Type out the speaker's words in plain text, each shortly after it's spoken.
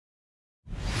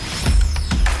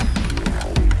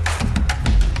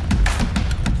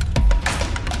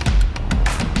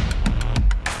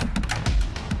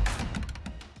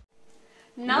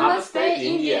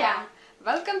India!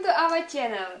 Welcome to our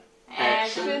channel,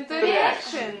 Action to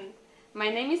Reaction! My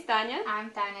name is Tanya. I'm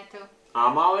Tanya too.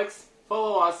 I'm Alex.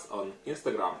 Follow us on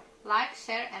Instagram. Like,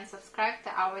 share and subscribe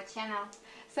to our channel.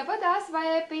 Support us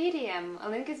via Patreon, a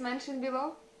link is mentioned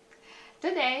below.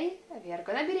 Today we are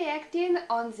gonna be reacting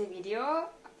on the video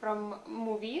from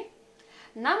movie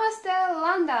Namastey,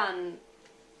 London.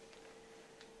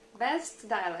 Best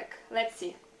dialogue. Let's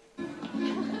see.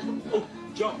 Oh,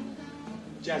 John.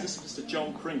 Jazz, this is Mr.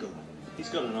 John Kringle. He's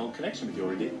got an old connection with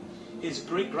your India. His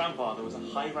great-grandfather was a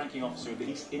high-ranking officer of the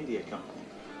East India Company.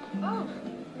 Oh,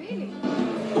 really?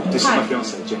 Oh, this is my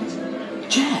fiancée, Jazz.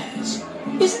 Jazz?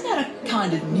 Isn't that a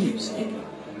kind of music?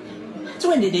 So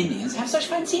when did Indians have such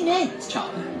fancy names,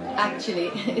 Charlie?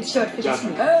 Actually, it's short for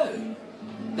Jasmine. Oh,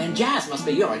 then Jazz must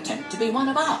be your attempt to be one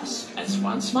of us. That's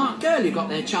one smart girl you got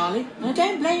there, Charlie. I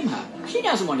don't blame her. She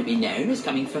doesn't want to be known as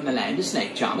coming from the land of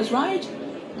snake charmers, right?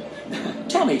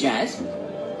 Tell me, Jazz,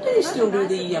 do you still do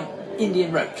the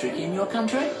Indian rope trick in your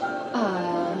country?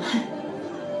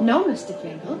 No, Mr.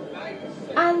 Kringle.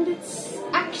 And it's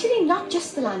actually not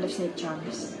just the land of snake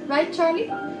charmers. Right,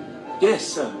 Charlie?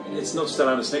 Yes, it's not just a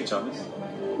land of snake charmers.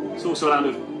 It's also a land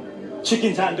of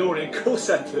chicken tandoori and call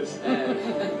centres.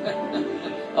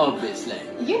 Obviously.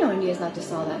 You know India's not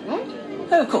just all that, right?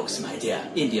 Oh, of course, my dear.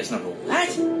 India's not all that.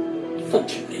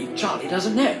 Fortunately, Charlie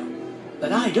doesn't know.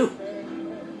 But I do.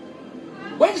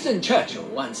 Winston Churchill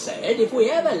once said, if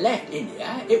we ever left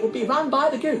India, it would be run by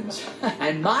the goons.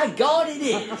 And my God, it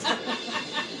is.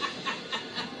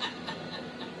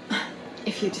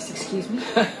 If you just excuse me.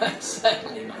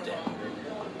 Certainly, my dear.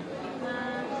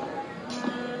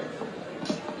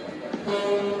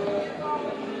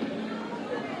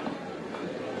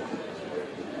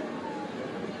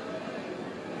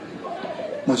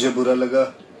 मुझे बुरा लगा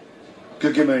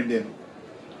क्योंकि मैं Indian हूँ,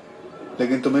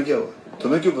 लेकिन तुम्हें क्या हुआ?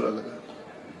 तुम्हें क्यों बुरा लगा?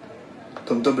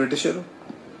 तुम तो ब्रिटिशर हो।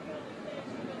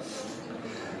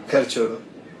 खैर छोड़ो,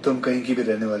 तुम कहीं की भी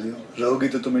रहने वाली हो, रहोगी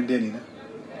तो तुम इंडियन ही ना।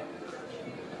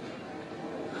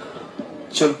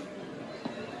 चलो।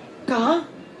 कहाँ?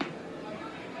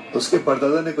 उसके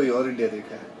परदादा ने कोई और इंडिया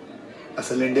देखा है।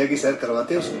 असल इंडिया की सैर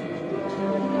करवाते हैं उसको।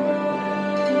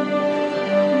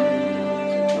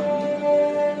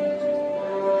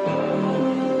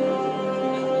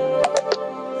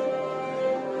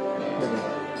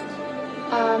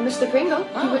 Mr. Kringle,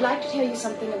 he would like to tell you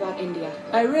something about India.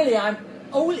 I'm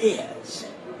all ears.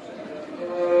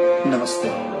 नमस्ते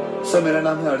सर, मेरा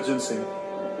नाम है अर्जुन सिंह।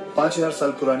 5000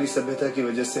 साल पुरानी सभ्यता की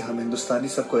वजह से हम हिंदुस्तानी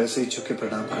सबको ऐसे ही झुके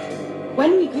प्रणाम करते हैं।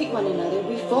 When we greet one another,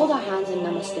 we fold our hands in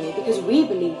Namastey because we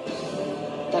believe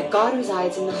that God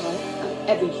resides in the heart of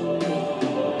every human being.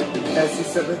 ऐसी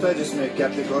सभ्यता जिसमें एक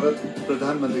कैथलिक औरत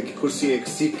प्रधानमंत्री की कुर्सी एक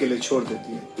सिख के लिए छोड़ देती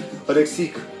है और एक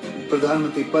सिख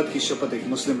प्रधानमंत्री पद की शपथ एक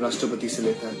मुस्लिम राष्ट्रपति से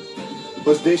लेता है,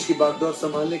 उस देश की बागडोर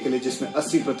संभालने के लिए जिसमें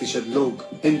 80% लोग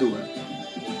हिंदू हैं।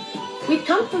 We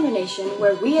come from a nation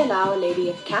where we allow a lady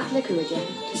of Catholic religion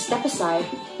to step aside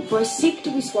for a Sikh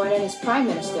to be sworn in as Prime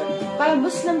Minister by a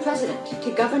Muslim President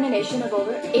to govern a nation of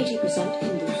over 80%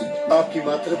 Hindus. आपकी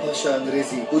मातृभाषा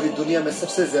अंग्रेजी पूरी दुनिया में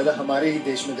सबसे ज्यादा हमारे ही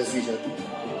देश में घसी जाती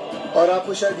है। और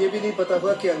आपको शायद ये भी नहीं पता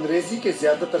हुआ कि अंग्रेजी के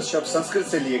ज्यादातर शब्द संस्कृत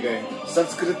से लिए गए हैं।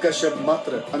 संस्कृत का शब्द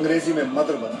मात्र अंग्रेजी में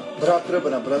मदर बना, भ्रातृ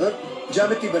बना ब्रदर,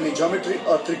 ज्यामिति बनी ज्योमेट्री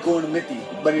और त्रिकोणमिति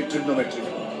बनी trigonometry.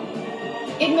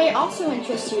 It may also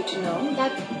interest you to know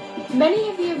that many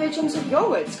of the origins of your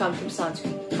words come from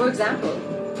Sanskrit. For example,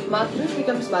 Matru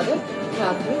becomes mother,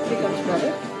 Bhratra becomes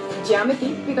brother, Geometry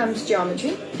becomes geometry,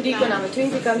 trigonometry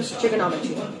becomes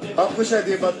trigonometry. आपको शायद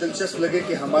ये बात दिलचस्प लगे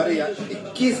कि हमारे यहाँ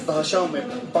 21 भाषाओं में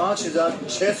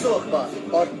 5600 अखबार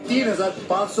और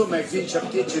 3500 मैगजीन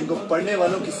छपती है, जिनको पढ़ने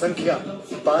वालों की संख्या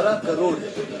 12 करोड़ है।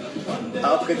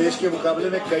 आपके देश के मुकाबले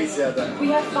में कई ज्यादा है। We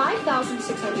have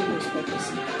 5,600 newspapers,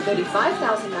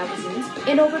 35,000 magazines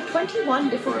in over 21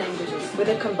 different languages, with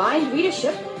a combined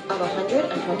readership of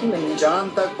 120 million. चांद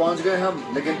तक पहुँच गए हम,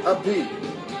 लेकिन अब भी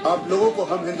आप लोगों को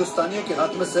हम हिंदुस्तानियों के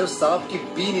हाथ में सिर्फ सांप की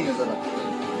बीन ही नजर आती है।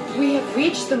 We have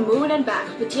reached the moon and back,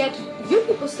 but yet you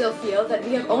people still feel that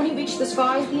we have only reached as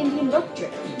far as the Indian rope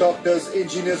trick. Doctors,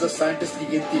 engineers और साइंटिस्ट की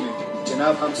गिनती में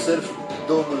जनाब हम सिर्फ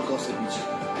 2 मुल्कों से पीछे।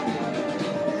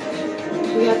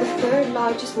 We have the third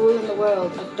largest pool in the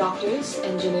world of doctors,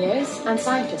 engineers and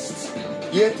scientists.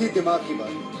 ये थी दिमाग की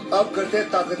बात, अब करते हैं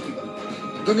ताकत की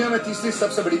बात। दुनिया में तीसरी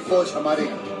सबसे बड़ी फौज हमारे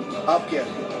यहाँ, आपके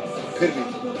यहाँ। फिर भी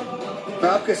मैं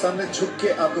आपके सामने झुक के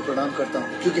आपको प्रणाम करता हूँ,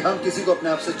 क्योंकि हम किसी को अपने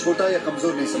आप से छोटा या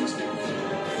कमजोर नहीं समझते।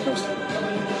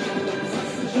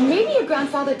 Maybe your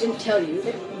grandfather didn't tell you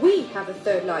that we have the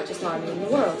third largest army in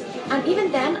the world. And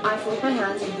even then, I fold my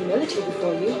hands in humility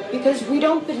before you because we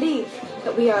don't believe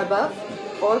that we are above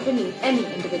or beneath any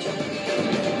individual.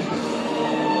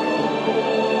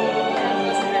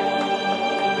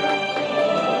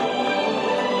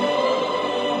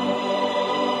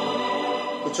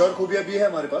 कुछ और खूबियां भी है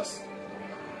हमारे पास।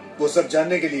 वो सब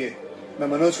जानने के लिए मैं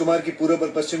मनोज कुमार की पूर्व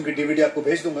और पश्चिम की डीवीडी आपको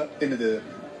भेज दूंगा। इन्हें दे दे।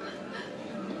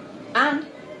 And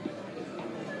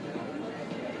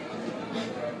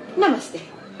Namaste.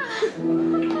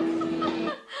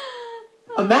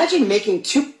 Imagine making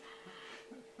two.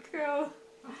 Cool.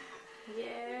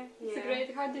 Yeah, It's yeah.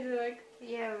 great. How did you like?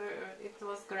 Yeah, it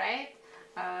was great.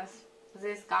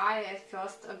 This guy at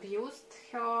first abused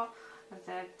her,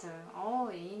 that, oh,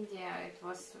 India, it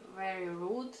was very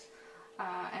rude.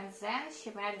 And then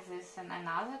she met this and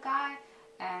another guy,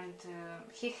 and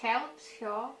he helped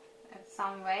her in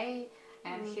some way,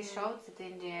 and he showed that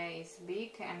India is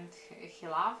big and he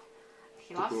loves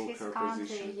his her country.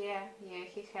 position. Yeah,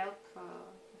 he helped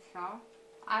her.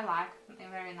 I like a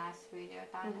very nice video.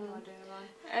 Tanya, what do you want?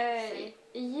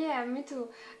 Yeah, me too.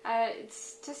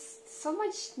 It's just so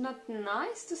much not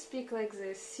nice to speak like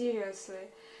this, seriously.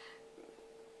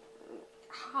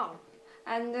 How?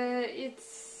 And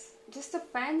it's just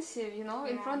offensive, you know,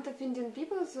 in Yeah. front of Indian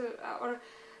people, or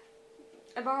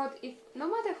about if no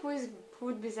matter who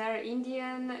would be there,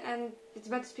 Indian, and it's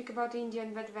bad to speak about India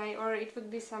in that way, or it would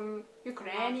be some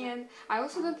Ukrainian. I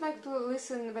also don't like to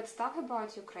listen bad stuff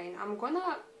about Ukraine. I'm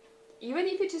gonna, even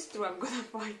if it is true, I'm gonna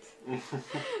fight.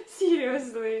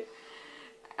 Seriously.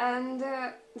 And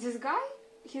this guy,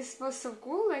 he was so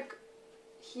cool. Like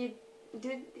he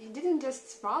didn't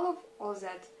just swallow all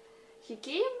that. He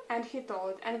came and he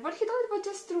told, and what he told was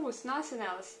just truth, nothing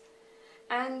else.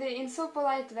 And in so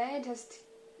polite way, just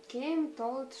came,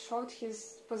 told, showed his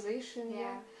position,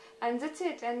 Yeah. and that's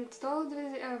it. And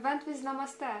went with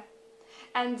Namaste,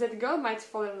 and that girl might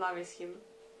fall in love with him.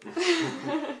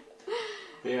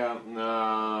 Yeah,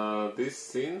 this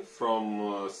scene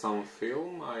from some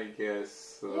film, I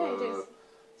guess. Yeah, it is.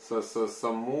 So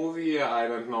some movie, I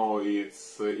don't know,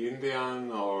 it's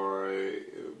Indian or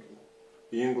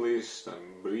English,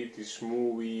 British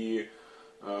movie,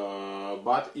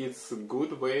 but it's a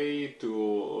good way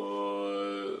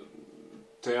to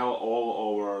tell all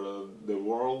over the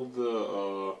world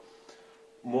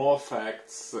more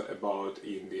facts about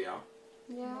India.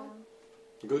 Yeah.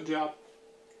 Good job.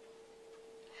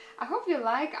 I hope you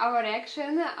like our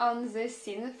reaction on this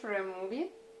scene for a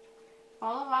movie.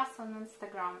 Follow us on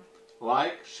Instagram.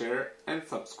 Like, share and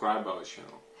subscribe our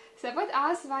channel. Support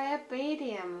us via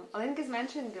Patreon. Link is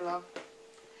mentioned below.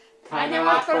 Thank you a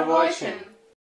lot for watching.